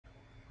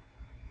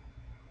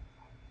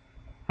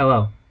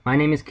Hello, my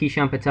name is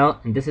Kishan Patel,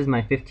 and this is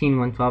my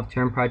 15-112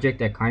 term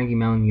project at Carnegie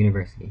Mellon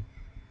University.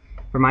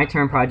 For my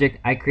term project,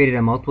 I created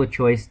a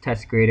multiple-choice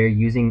test grader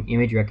using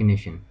image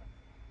recognition.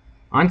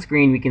 On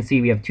screen, we can see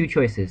we have two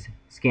choices,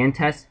 scan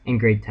test and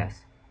grade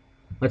test.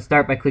 Let's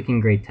start by clicking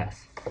grade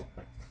test.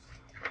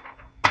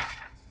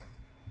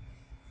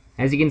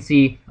 As you can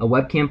see, a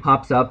webcam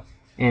pops up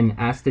and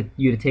asks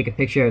you to take a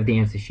picture of the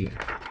answer sheet.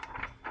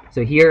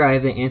 So here I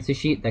have the answer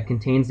sheet that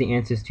contains the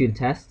answers to the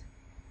test.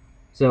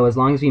 So as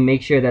long as we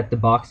make sure that the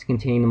box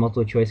containing the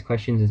multiple choice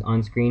questions is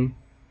on screen,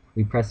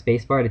 we press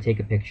spacebar to take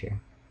a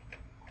picture.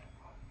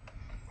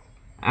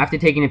 After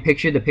taking a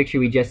picture, the picture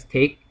we just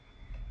take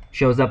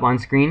shows up on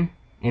screen,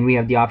 and we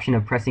have the option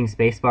of pressing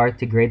spacebar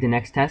to grade the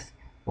next test,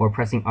 or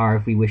pressing R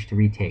if we wish to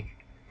retake.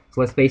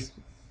 So let's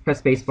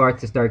press spacebar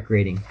to start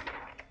grading.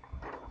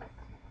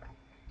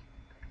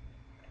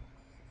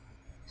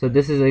 So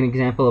this is an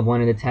example of one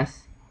of the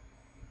tests.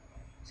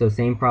 So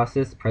same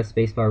process, press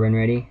spacebar when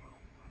ready.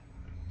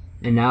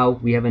 And now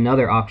we have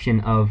another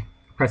option of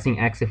pressing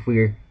X if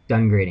we're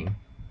done grading.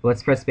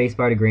 Let's press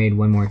spacebar to grade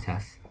one more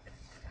test.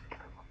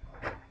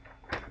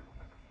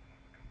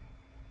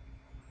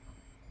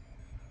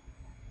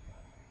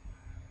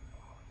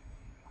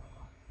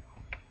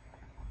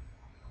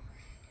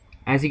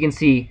 As you can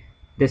see,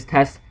 this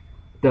test,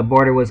 the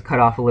border was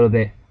cut off a little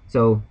bit,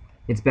 so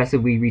it's best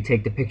if we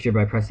retake the picture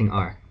by pressing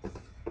R.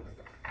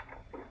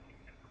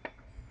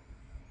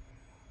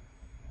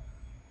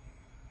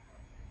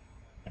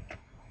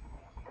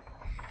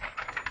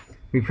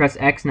 We press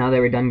X now that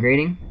we're done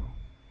grading,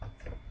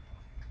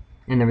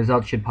 and the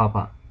results should pop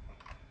up.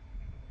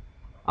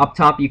 Up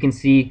top you can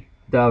see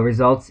the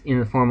results in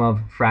the form of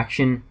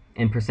fraction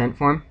and percent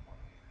form.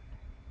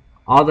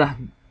 All the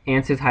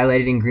answers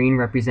highlighted in green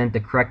represent the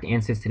correct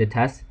answers to the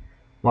test,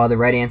 while the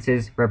red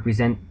answers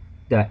represent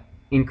the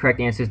incorrect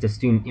answers the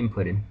student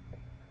inputted.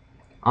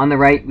 On the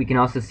right, we can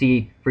also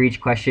see for each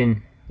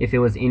question if it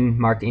was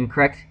marked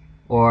incorrect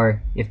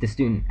or if the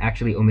student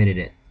actually omitted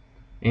it.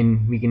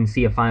 And we can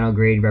see a final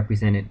grade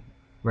represented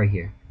right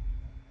here.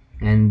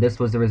 And this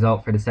was the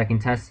result for the second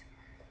test.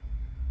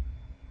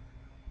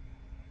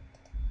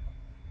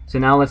 So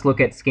now let's look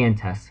at scan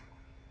test.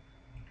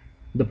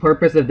 The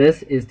purpose of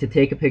this is to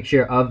take a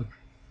picture of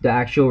the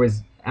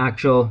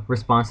actual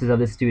responses of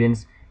the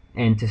students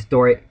and to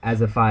store it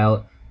as a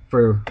file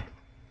for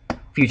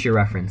future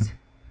reference.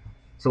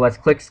 So let's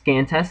click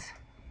scan test.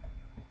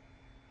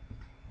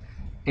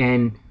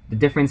 And the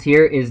difference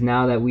here is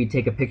now that we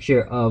take a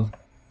picture of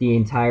the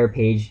entire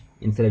page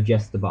instead of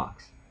just the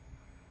box.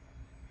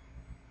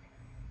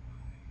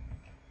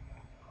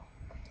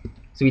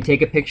 So we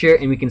take a picture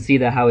and we can see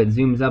that how it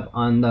zooms up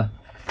on the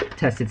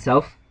test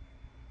itself.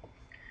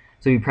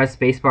 So we press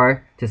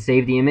spacebar to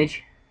save the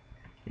image,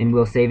 and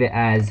we'll save it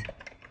as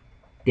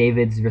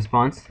David's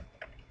response.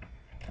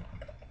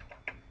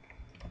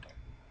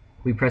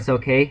 We press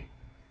OK,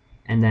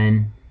 and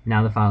then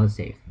now the file is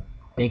saved.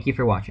 Thank you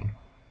for watching.